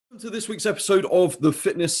To this week's episode of The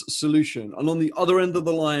Fitness Solution. And on the other end of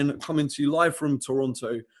the line, coming to you live from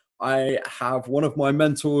Toronto, I have one of my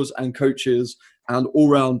mentors and coaches and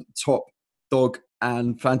all-round top dog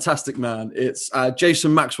and fantastic man. It's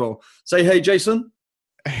Jason Maxwell. Say hey, Jason.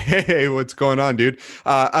 Hey, what's going on, dude?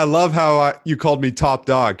 I love how you called me top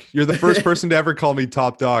dog. You're the first person to ever call me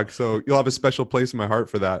top dog, so you'll have a special place in my heart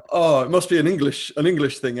for that. Oh, it must be an English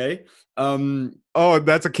thing, eh? Oh,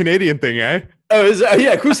 that's a Canadian thing, eh? Oh, is it?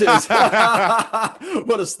 Yeah, of course it is.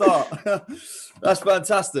 What a start. That's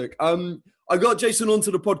fantastic. I got Jason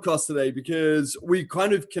onto the podcast today because we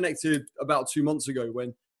kind of connected about 2 months ago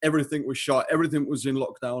when everything was shut, everything was in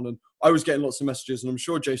lockdown, and I was getting lots of messages, and I'm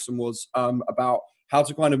sure Jason was, about how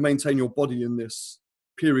to kind of maintain your body in this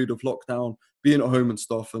period of lockdown, being at home and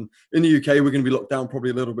stuff. And in the UK, we're going to be locked down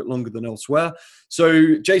probably a little bit longer than elsewhere.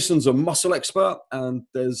 So Jason's a muscle expert, and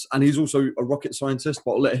he's also a rocket scientist,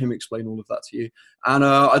 but I'll let him explain all of that to you. And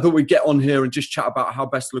I thought we'd get on here and just chat about how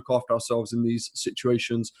best to look after ourselves in these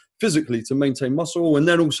situations physically to maintain muscle, and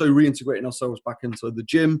then also reintegrating ourselves back into the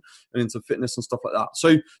gym and into fitness and stuff like that.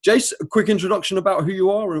 So Jace, a quick introduction about who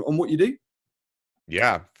you are and what you do.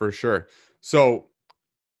 Yeah, for sure. So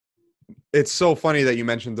it's so funny that you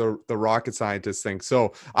mentioned the rocket scientist thing.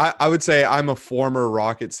 So I would say I'm a former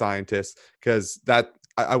rocket scientist because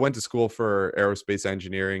I went to school for aerospace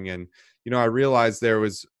engineering, and I realized there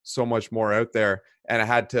was so much more out there, and I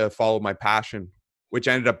had to follow my passion, which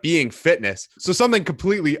ended up being fitness. So something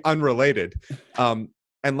completely unrelated,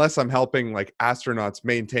 unless I'm helping like astronauts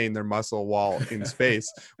maintain their muscle while in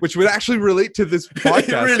space, which would actually relate to this podcast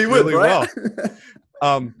It really would, really right?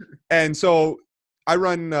 well. And so I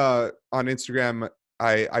run on Instagram.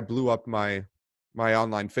 I blew up my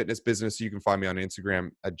online fitness business. You can find me on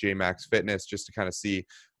Instagram at JMax Fitness just to kind of see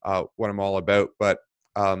what I'm all about. But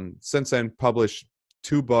since then, published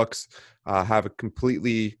 2 books, have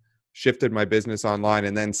completely shifted my business online.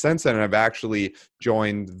 And then since then, I've actually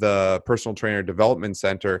joined the Personal Trainer Development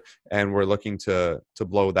Center, and we're looking to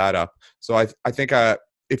blow that up. So I think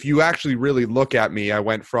if you actually really look at me, I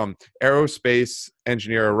went from aerospace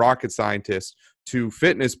engineer, a rocket scientist, to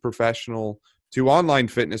fitness professional, to online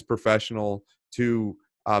fitness professional, to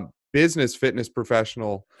business fitness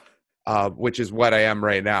professional, which is what I am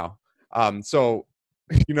right now. So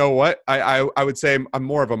you know what? I would say I'm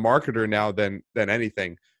more of a marketer now than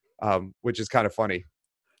anything, which is kind of funny.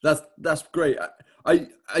 That's great. I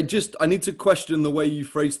need to question the way you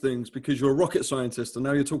phrase things, because you're a rocket scientist and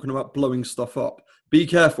now you're talking about blowing stuff up. Be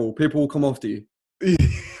careful. People will come after you.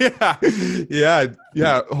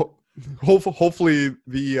 Yeah. Hopefully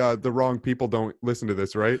the wrong people don't listen to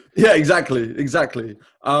this, right? Yeah, exactly. That's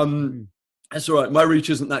all right. My reach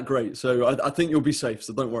isn't that great, so I think you'll be safe.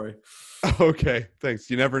 So don't worry. Okay, thanks.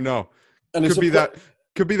 You never know. And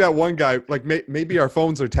Could be that one guy. Like maybe our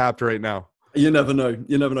phones are tapped right now. You never know.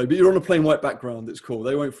 But you're on a plain white background. It's cool.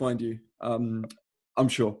 They won't find you. I'm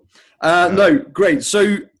sure. No, great.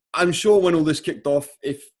 So I'm sure when all this kicked off,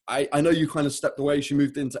 if I know you kind of stepped away, she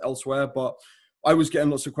moved into elsewhere, but I was getting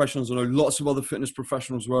lots of questions. I know lots of other fitness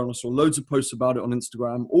professionals were, and I saw loads of posts about it on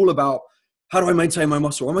Instagram, all about how do I maintain my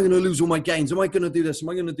muscle? Am I going to lose all my gains? Am I going to do this? Am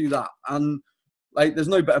I going to do that? And like, there's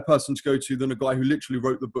no better person to go to than a guy who literally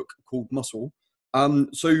wrote the book called Muscle.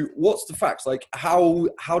 So what's the facts? Like, how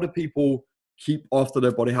do people keep after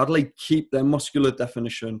their body? How do they keep their muscular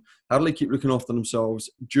definition? How do they keep looking after themselves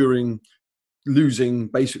during losing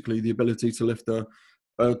basically the ability to lift a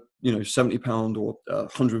 70-pound or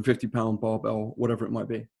 150-pound barbell, whatever it might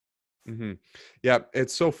be? Mm-hmm. Yeah,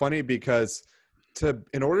 it's so funny because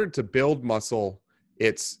in order to build muscle,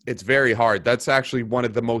 it's very hard. That's actually one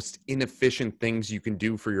of the most inefficient things you can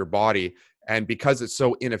do for your body. And because it's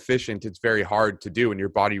so inefficient, it's very hard to do, and your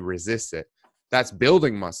body resists it. That's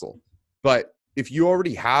building muscle. But if you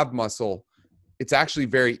already have muscle, it's actually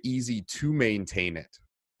very easy to maintain it.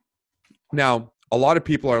 Now, a lot of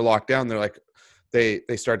people are locked down. They're like, they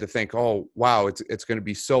start to think, oh, wow, it's going to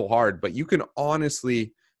be so hard. But you can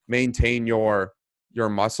honestly maintain your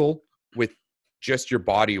muscle with just your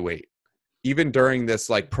body weight, even during this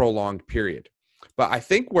like prolonged period. But I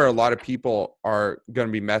think where a lot of people are going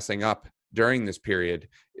to be messing up during this period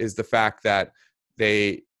is the fact that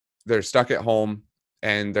they're stuck at home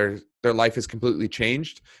and their life is completely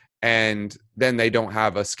changed, and then they don't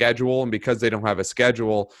have a schedule. And because they don't have a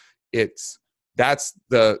schedule,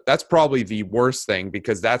 that's probably the worst thing,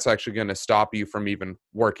 because that's actually going to stop you from even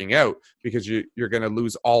working out, because you're going to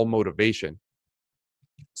lose all motivation.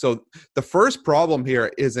 So the first problem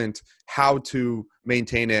here isn't how to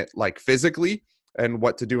maintain it like physically and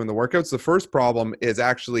what to do in the workouts. The first problem is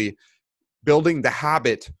actually building the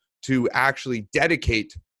habit to actually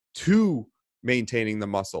dedicate to maintaining the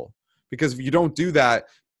muscle. Because if you don't do that,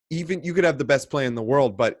 even you could have the best plan in the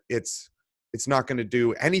world, but it's not going to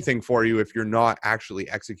do anything for you if you're not actually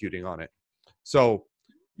executing on it. So,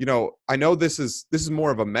 I know this is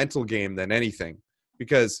more of a mental game than anything,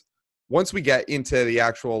 because once we get into the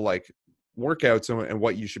actual like workouts and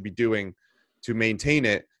what you should be doing to maintain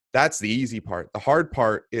it, that's the easy part. The hard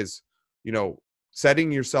part is,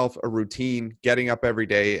 setting yourself a routine, getting up every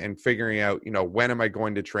day and figuring out, when am I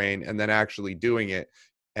going to train, and then actually doing it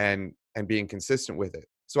and being consistent with it.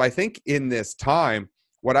 So I think in this time,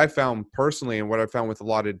 what I found personally and what I found with a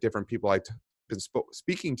lot of different people I've been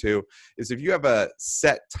speaking to is if you have a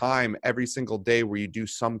set time every single day where you do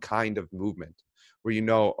some kind of movement, where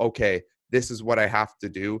okay, this is what I have to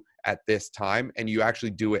do at this time, and you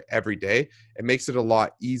actually do it every day, it makes it a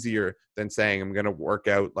lot easier than saying I'm going to work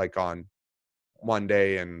out like on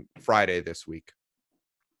Monday and Friday this week.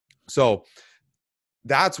 So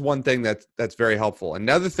that's one thing that's very helpful.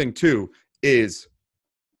 Another thing too is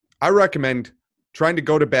I recommend trying to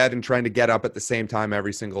go to bed and trying to get up at the same time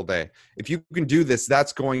every single day. If you can do this,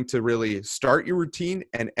 that's going to really start your routine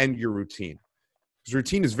and end your routine. Because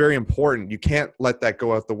routine is very important. You can't let that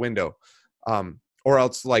go out the window. Or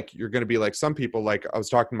else like you're going to be like some people. Like I was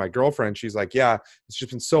talking to my girlfriend, she's like, yeah, it's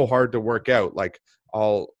just been so hard to work out. Like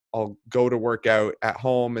I'll go to work out at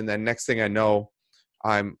home, and then next thing I know,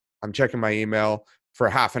 I'm checking my email for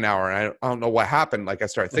half an hour, and I don't know what happened. Like I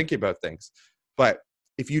start thinking about things. But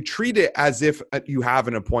if you treat it as if you have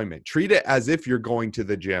an appointment, treat it as if you're going to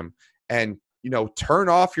the gym, and turn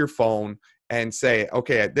off your phone and say,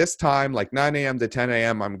 okay, at this time, like 9 a.m. to 10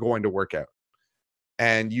 a.m., I'm going to work out.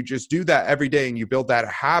 And you just do that every day and you build that a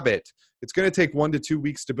habit. It's going to take 1 to 2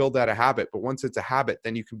 weeks to build that a habit. But once it's a habit,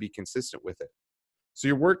 then you can be consistent with it. So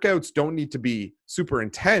your workouts don't need to be super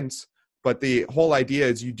intense, but the whole idea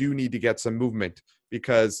is you do need to get some movement,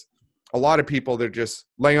 because a lot of people, they're just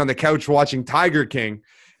laying on the couch watching Tiger King.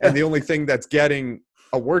 And the only thing that's getting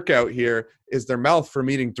a workout here is their mouth from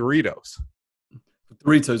eating Doritos.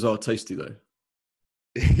 Doritos are tasty though.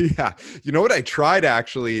 Yeah. You know what I tried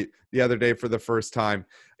actually the other day for the first time?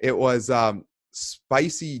 It was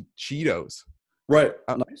spicy Cheetos. Right.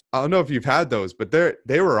 Nice. I don't know if you've had those, but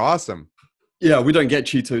they were awesome. Yeah, we don't get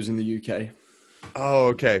Cheetos in the UK. Oh,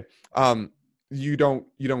 okay. You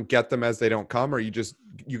don't get them as they don't come, or you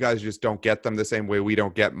guys just don't get them the same way we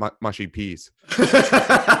don't get mushy peas?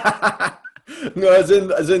 No, as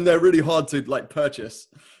in they're really hard to like purchase.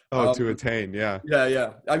 To attain, yeah.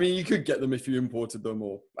 Yeah. I mean, you could get them if you imported them,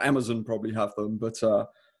 or Amazon probably have them, but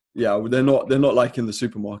yeah, they're not like in the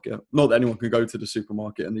supermarket. Not that anyone can go to the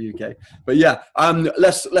supermarket in the UK, but yeah.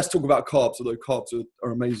 Let's talk about carbs, although carbs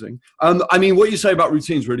are amazing. I mean, what you say about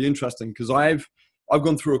routine is really interesting, because I've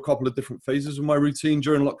gone through a couple of different phases of my routine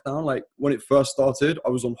during lockdown. Like when it first started, I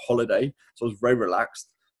was on holiday, so I was very relaxed.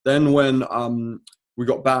 Then when we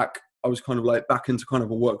got back, I was kind of like back into kind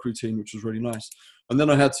of a work routine, which was really nice. And then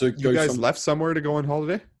I had to go. You guys left somewhere to go on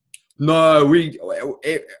holiday? No,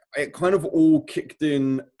 it kind of all kicked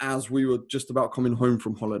in as we were just about coming home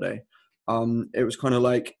from holiday. It was kind of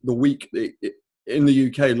like the week in the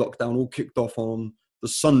UK, lockdown all kicked off on the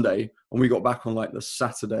Sunday, and we got back on like the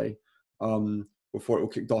Saturday before it all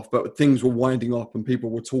kicked off. But things were winding up and people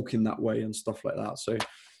were talking that way and stuff like that.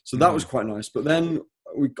 So that was quite nice. But then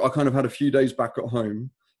I kind of had a few days back at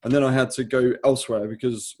home, and then I had to go elsewhere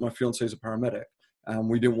because my fiance is a paramedic. And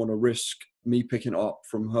we didn't want to risk me picking up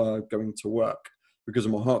from her going to work because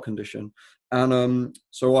of my heart condition. And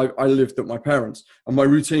so I lived at my parents', and my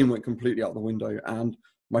routine went completely out the window, and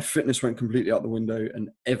my fitness went completely out the window, and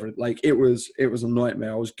it was a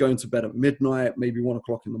nightmare. I was going to bed at midnight, maybe 1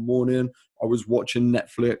 o'clock in the morning. I was watching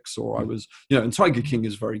Netflix, or I was, and Tiger King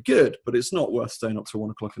is very good, but it's not worth staying up till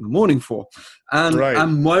 1 o'clock in the morning for.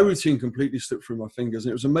 And my routine completely slipped through my fingers.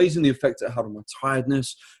 And it was amazing the effect it had on my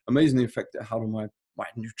tiredness, amazing the effect it had on my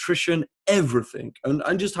nutrition, everything,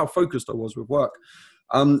 and just how focused I was with work.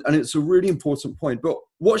 And it's a really important point. But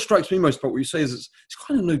what strikes me most about what you say is it's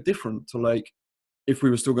kind of no different to like if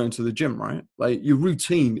we were still going to the gym, right? Like your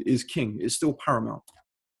routine is king. It's still paramount.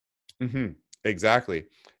 Mm-hmm. Exactly.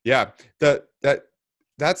 Yeah.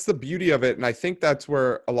 That's the beauty of it. And I think that's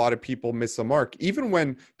where a lot of people miss the mark. Even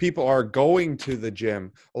when people are going to the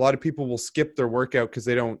gym, a lot of people will skip their workout because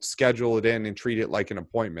they don't schedule it in and treat it like an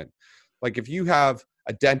appointment. Like if you have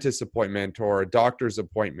a dentist appointment or a doctor's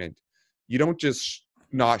appointment, you don't just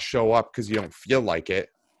not show up because you don't feel like it.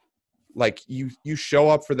 Like you show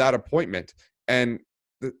up for that appointment, and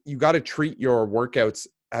you got to treat your workouts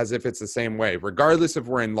as if it's the same way, regardless if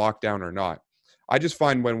we're in lockdown or not. I just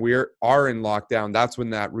find when we are in lockdown, that's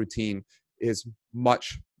when that routine is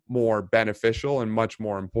much more beneficial and much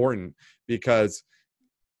more important, because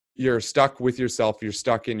you're stuck with yourself, you're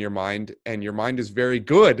stuck in your mind, and your mind is very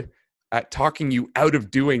good at talking you out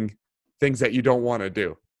of doing things that you don't want to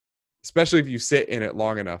do, especially if you sit in it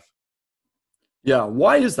long enough. Yeah.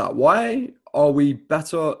 Why is that? Why are we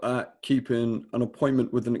better at keeping an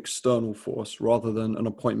appointment with an external force rather than an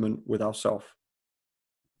appointment with ourselves?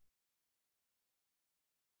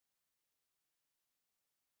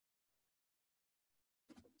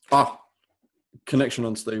 Connection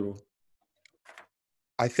unstable.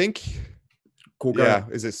 I think, Cool. Go yeah.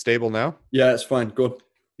 ahead. Is it stable now? Yeah, it's fine. Good.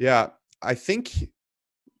 Yeah. I think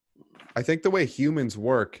the way humans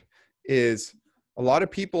work is a lot of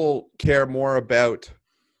people care more about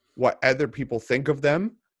what other people think of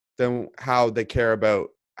them than how they care about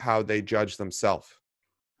how they judge themselves.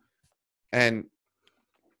 And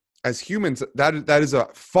as humans, that is a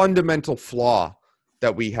fundamental flaw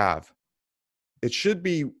that we have. We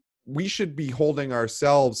should be holding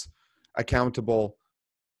ourselves accountable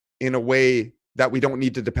in a way that we don't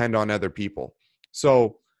need to depend on other people.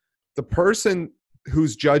 So the person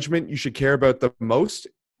whose judgment you should care about the most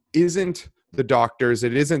isn't the doctors,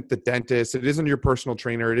 it isn't the dentist, it isn't your personal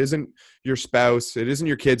trainer, it isn't your spouse, it isn't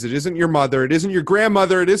your kids, it isn't your mother, it isn't your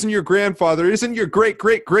grandmother, it isn't your grandfather, it isn't your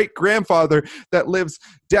great-great-great-grandfather that lives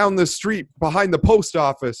down the street behind the post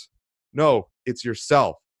office. No, it's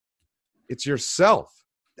yourself. It's yourself.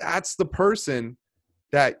 That's the person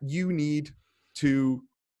that you need to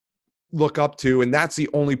look up to, and that's the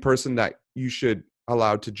only person that you should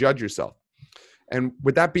allow to judge yourself. And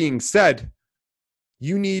with that being said,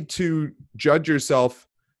 you need to judge yourself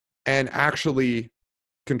and actually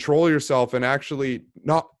control yourself and actually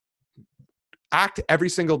not act every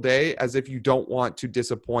single day as if you don't want to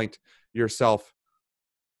disappoint yourself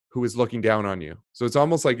who is looking down on you. So it's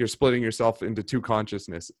almost like you're splitting yourself into two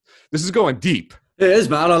consciousnesses. This is going deep. It is,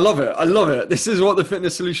 man. I love it. I love it. This is what the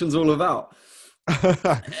fitness solution's all about.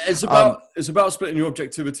 It's about splitting your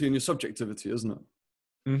objectivity and your subjectivity, isn't it?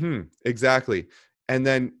 Exactly. And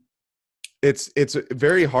then it's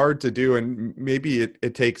very hard to do, and maybe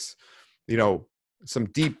it takes, some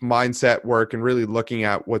deep mindset work and really looking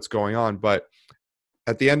at what's going on. But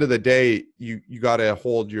at the end of the day, you got to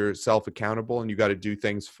hold yourself accountable, and you got to do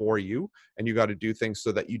things for you, and you got to do things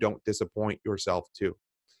so that you don't disappoint yourself too.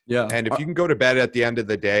 Yeah. And if you can go to bed at the end of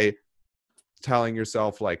the day telling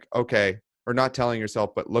yourself like, okay, or not telling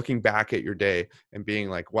yourself, but looking back at your day and being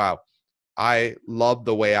like, wow, I love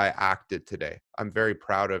the way I acted today. I'm very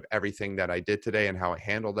proud of everything that I did today and how I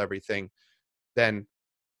handled everything. Then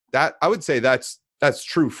that, I would say that's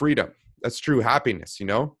true freedom. That's true happiness.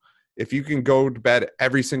 If you can go to bed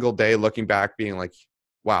every single day looking back, being like,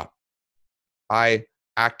 wow, I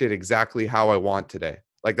acted exactly how I want today.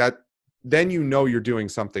 Like that, then you're doing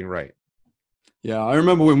something right. Yeah, I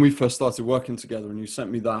remember when we first started working together and you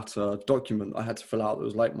sent me that document I had to fill out. That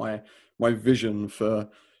was like my vision for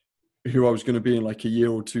who I was going to be in like a year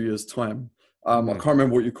or 2 years' time. I can't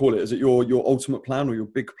remember what you call it. Is it your ultimate plan or your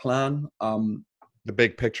big plan? The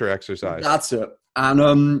big picture exercise. That's it.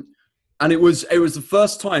 And it was the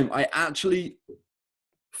first time I actually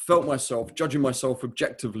felt myself judging myself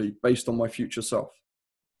objectively based on my future self.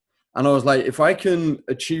 And I was like, if I can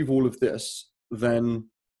achieve all of this, then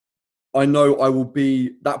I know I will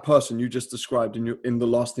be that person you just described in the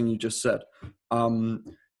last thing you just said.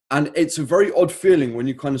 And it's a very odd feeling when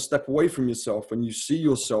you kind of step away from yourself and you see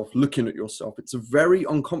yourself looking at yourself. It's a very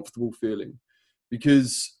uncomfortable feeling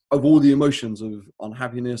because of all the emotions of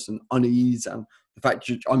unhappiness and unease and the fact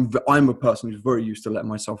I'm a person who's very used to letting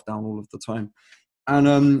myself down all of the time.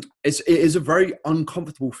 And it is a very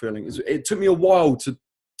uncomfortable feeling. It took me a while to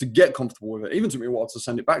get comfortable with it. It even took me a while to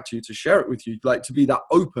send it back to you, to share it with you, like to be that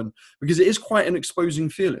open, because it is quite an exposing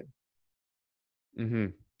feeling.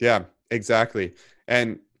 Yeah, exactly.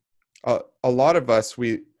 And a lot of us,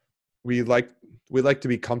 we like to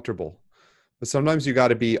be comfortable, but sometimes you got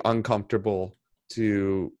to be uncomfortable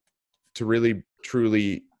to really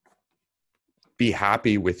truly be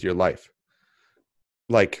happy with your life.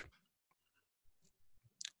 Like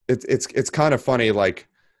it's kind of funny. Like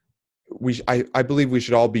I believe we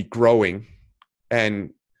should all be growing,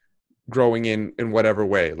 and growing in whatever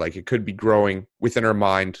way. Like it could be growing within our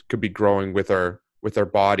mind, could be growing with our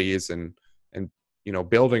bodies and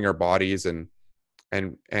building our bodies and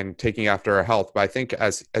taking after our health. But I think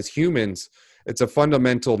as humans, it's a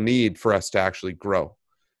fundamental need for us to actually grow.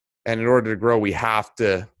 And in order to grow, we have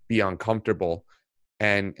to be uncomfortable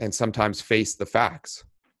and sometimes face the facts.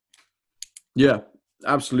 Yeah.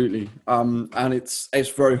 Absolutely. And it's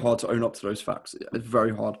very hard to own up to those facts. It's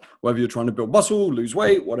very hard. Whether you're trying to build muscle, lose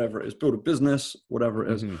weight, whatever it is, build a business, whatever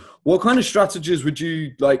it is. Hmm. What kind of strategies would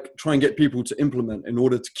you like try and get people to implement in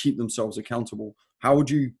order to keep themselves accountable? How would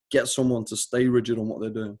you get someone to stay rigid on what they're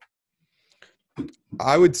doing?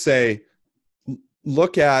 I would say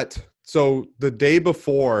look at, so the day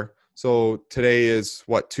before, so today is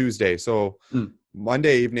what, Tuesday. So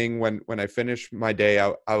Monday evening, when I finish my day,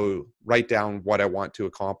 I will write down what I want to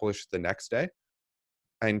accomplish the next day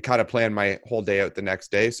and kind of plan my whole day out the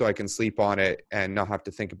next day so I can sleep on it and not have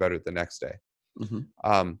to think about it the next day.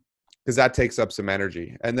 Mm-hmm. Because that takes up some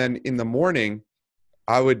energy. And then in the morning,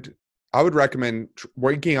 I would recommend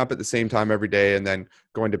waking up at the same time every day and then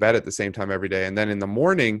going to bed at the same time every day. And then in the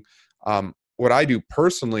morning, what I do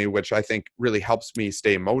personally, which I think really helps me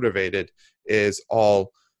stay motivated, is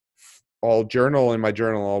I'll journal. In my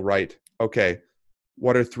journal, I'll write, okay,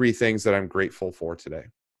 what are 3 things that I'm grateful for today?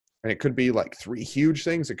 And it could be like 3 huge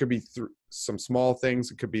things. It could be some small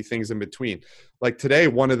things. It could be things in between. Like today,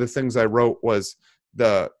 one of the things I wrote was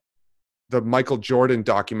the Michael Jordan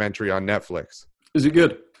documentary on Netflix. Is it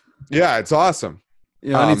good? Yeah, it's awesome.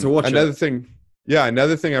 Yeah, I need to watch another it.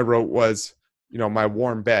 another thing I wrote was, my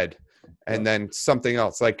warm bed. And then something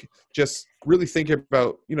else, like just really thinking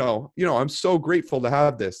about, I'm so grateful to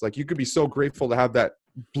have this. Like you could be so grateful to have that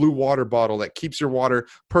blue water bottle that keeps your water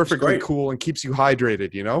perfectly cool and keeps you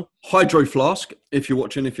hydrated, Hydro Flask, if you're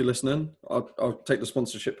watching, if you're listening, I'll take the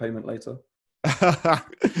sponsorship payment later.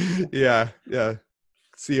 Yeah.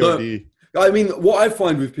 COD. But, I mean, what I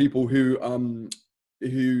find with people who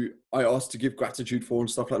I ask to give gratitude for and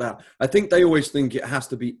stuff like that, I think they always think it has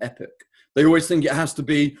to be epic. They always think it has to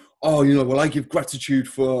be, well, I give gratitude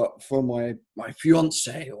for my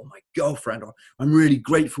fiance or my girlfriend, or I'm really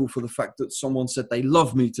grateful for the fact that someone said they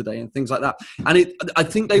love me today and things like that. And I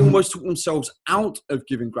think they almost took themselves out of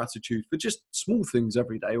giving gratitude for just small things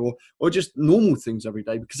every day or just normal things every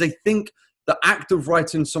day, because they think the act of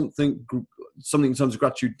writing something in terms of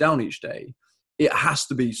gratitude down each day, it has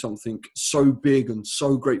to be something so big and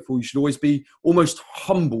so grateful. You should always be almost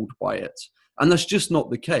humbled by it. And that's just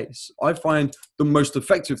not the case. I find the most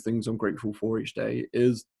effective things I'm grateful for each day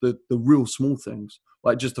is the real small things,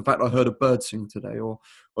 like just the fact I heard a bird sing today, or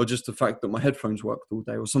just the fact that my headphones worked all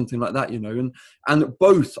day, or something like that, and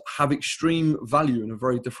both have extreme value in a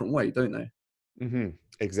very different way, don't they? Mm-hmm.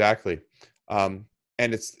 Exactly. And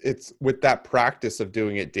it's with that practice of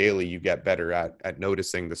doing it daily, you get better at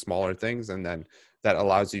noticing the smaller things. And then that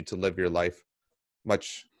allows you to live your life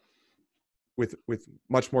with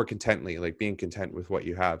much more contently, like being content with what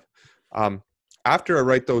you have. After I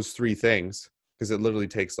write those 3 things, because it literally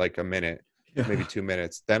takes like a minute, maybe 2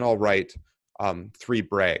 minutes, then I'll write 3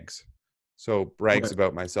 brags. So brags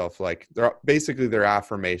about myself, like they're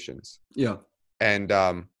affirmations. Yeah. And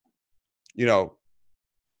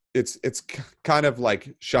it's kind of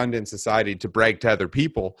like shunned in society to brag to other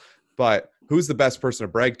people, but who's the best person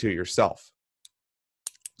to brag to? Yourself.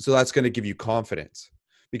 So that's going to give you confidence,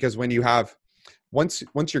 because when you have once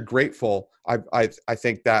you're grateful, I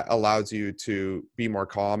think that allows you to be more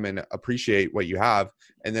calm and appreciate what you have.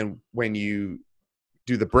 And then when you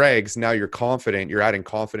do the brags, now you're confident, you're adding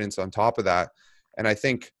confidence on top of that. And I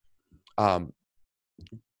think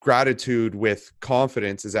gratitude with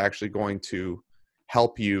confidence is actually going to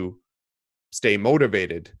help you stay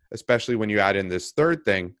motivated, especially when you add in this 3rd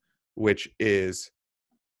thing, which is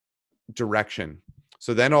direction.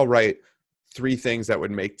 So then I'll write 3 things that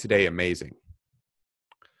would make today amazing.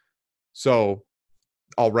 So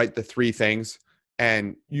I'll write the 3 things,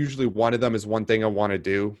 and usually one of them is one thing I want to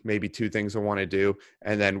do, maybe 2 things I want to do,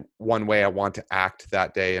 and then one way I want to act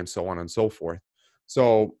that day, and so on and so forth.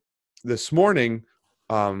 So this morning,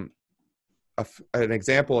 an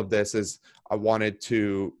example of this is I wanted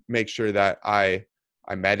to make sure that I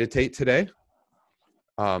meditate today.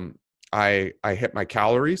 I hit my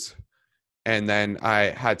calories, and then I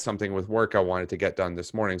had something with work I wanted to get done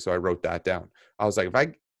this morning, so I wrote that down. I was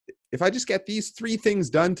like, if I just get these 3 things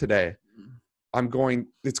done today,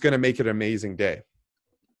 it's going to make it an amazing day.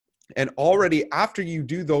 And already after you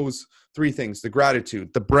do those 3 things, the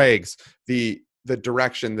gratitude, the brags, the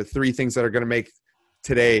direction, the 3 things that are going to make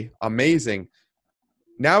today amazing,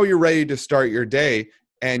 now you're ready to start your day,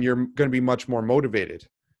 and you're going to be much more motivated.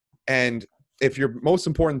 And if your most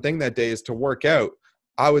important thing that day is to work out,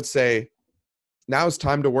 I would say now it's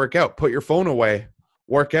time to work out. Put your phone away,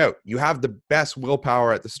 work out. You have the best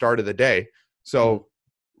willpower at the start of the day. So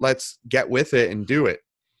let's get with it and do it.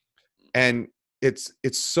 And it's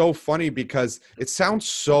so funny because it sounds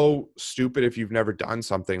so stupid if you've never done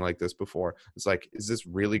something like this before. It's like, is this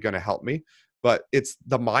really going to help me? but it's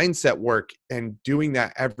the mindset work and doing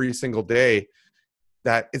that every single day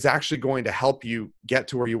that is actually going to help you get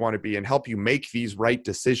to where you want to be and help you make these right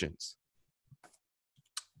decisions.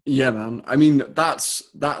 Yeah, man. I mean,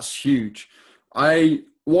 that's huge.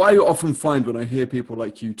 What I often find when I hear people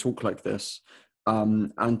like you talk like this,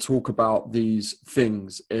 and talk about these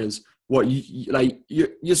things is what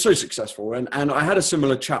you're so successful. And I had a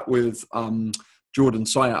similar chat with Jordan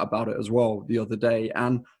Sayat about it as well the other day.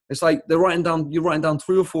 And it's like you're writing down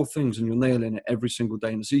 3 or 4 things and you're nailing it every single day.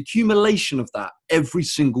 And it's the accumulation of that every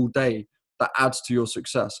single day that adds to your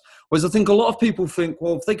success. Whereas I think a lot of people think,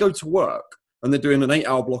 well, if they go to work and they're doing an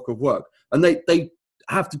 8-hour block of work and they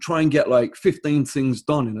have to try and get like 15 things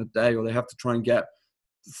done in a day, or they have to try and get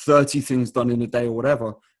 30 things done in a day or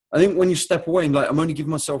whatever. I think when you step away and like, I'm only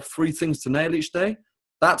giving myself 3 things to nail each day,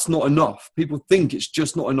 that's not enough. People think it's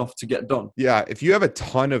just not enough to get done. Yeah. If you have a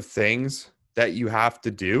ton of things that you have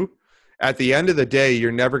to do, at the end of the day,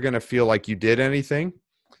 you're never going to feel like you did anything.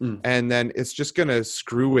 And then it's just going to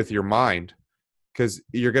screw with your mind because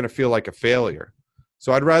you're going to feel like a failure.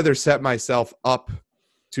 So I'd rather set myself up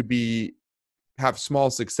to have small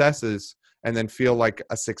successes and then feel like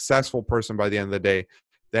a successful person by the end of the day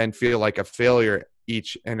than feel like a failure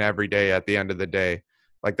each and every day at the end of the day.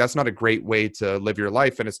 Like, that's not a great way to live your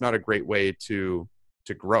life, and it's not a great way to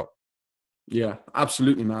grow. Yeah,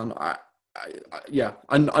 absolutely, man. I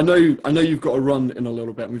know you've got to run in a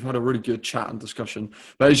little bit, and we've had a really good chat and discussion.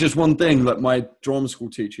 But it's just one thing that my drama school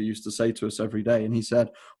teacher used to say to us every day, and he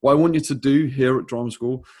said, "What I want you to do here at drama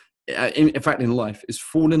school, in fact, in life, is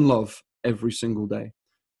fall in love every single day.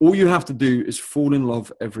 All you have to do is fall in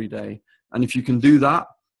love every day, and if you can do that,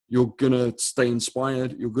 you're going to stay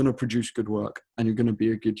inspired, you're going to produce good work, and you're going to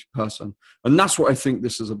be a good person." And that's what I think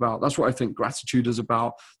this is about. That's what I think gratitude is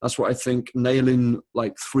about. That's what I think nailing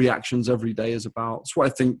like 3 actions every day is about. That's what I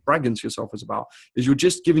think bragging to yourself is about, is you're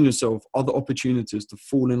just giving yourself other opportunities to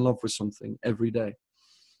fall in love with something every day.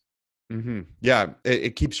 Mm-hmm. Yeah.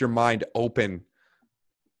 It keeps your mind open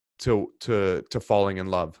to falling in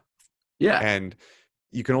love. Yeah. And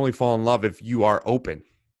you can only fall in love if you are open.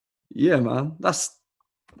 Yeah, man.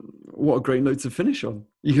 What a great note to finish on.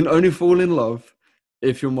 You can only fall in love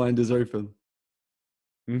if your mind is open.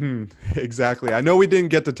 Mm-hmm. Exactly. I know we didn't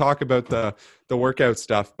get to talk about the workout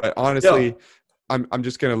stuff, but honestly, I'm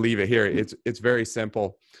just going to leave it here. It's very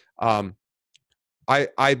simple.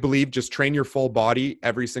 I believe just train your full body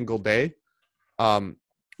every single day,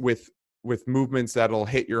 with movements that'll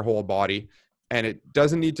hit your whole body. And it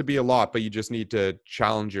doesn't need to be a lot, but you just need to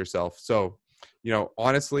challenge yourself. So,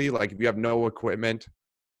 honestly, like if you have no equipment,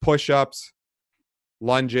 push-ups,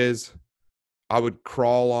 lunges, I would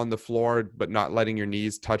crawl on the floor, but not letting your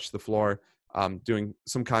knees touch the floor, doing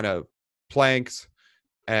some kind of planks.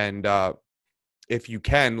 And if you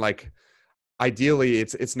can, like, ideally,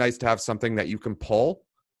 it's nice to have something that you can pull.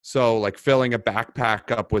 So like filling a backpack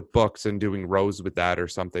up with books and doing rows with that or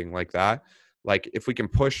something like that. Like if we can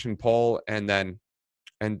push and pull and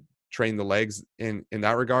train the legs in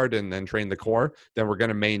that regard, and then train the core, then we're going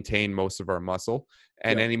to maintain most of our muscle.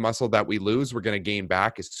 And any muscle that we lose, we're going to gain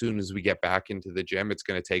back as soon as we get back into the gym. It's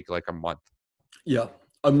going to take like a month. Yeah,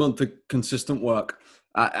 a month of consistent work,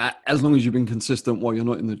 as long as you've been consistent while you're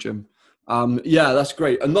not in the gym. Yeah, that's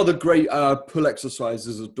great. Another great pull exercise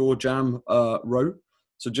is a door jam row.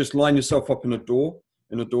 So just line yourself up in a door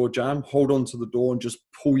jam, hold on to the door and just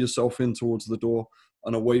pull yourself in towards the door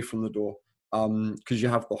and away from the door, because you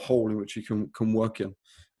have the hole in which you can work in,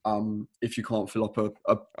 if you can't fill up a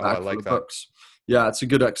bag full of books. Yeah, it's a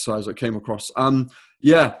good exercise I came across.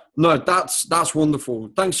 Yeah, no, that's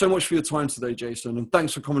wonderful. Thanks so much for your time today, Jason, and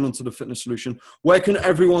thanks for coming on to the Fitness Solution. Where can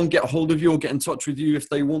everyone get a hold of you or get in touch with you if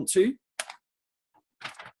they want to?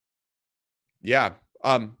 Yeah.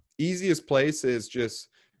 Easiest place is just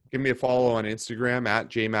give me a follow on Instagram at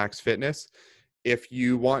JMax Fitness. If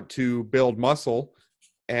you want to build muscle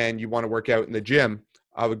and you want to work out in the gym,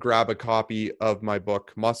 I would grab a copy of my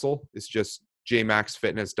book, Muscle. It's just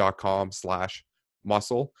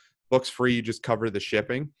jmaxfitness.com/muscle. Book's free. You just cover the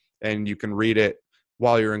shipping and you can read it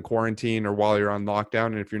while you're in quarantine or while you're on lockdown.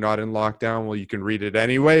 And if you're not in lockdown, well, you can read it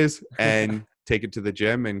anyways and take it to the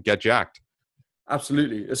gym and get jacked.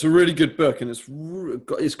 Absolutely. It's a really good book, and it's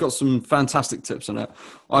got some fantastic tips in it.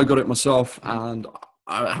 I got it myself and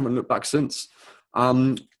I haven't looked back since.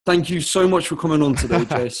 Thank you so much for coming on today,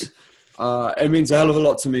 Jace. It means a hell of a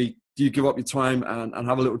lot to me. You give up your time and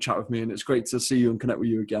have a little chat with me, and it's great to see you and connect with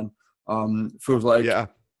you again. Feels like, yeah,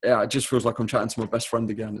 it just feels like I'm chatting to my best friend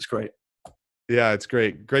again. It's great. Yeah, it's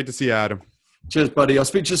great. Great to see you, Adam. Cheers, buddy. I'll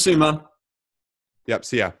speak to you soon, man. Yep.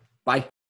 See ya. Bye.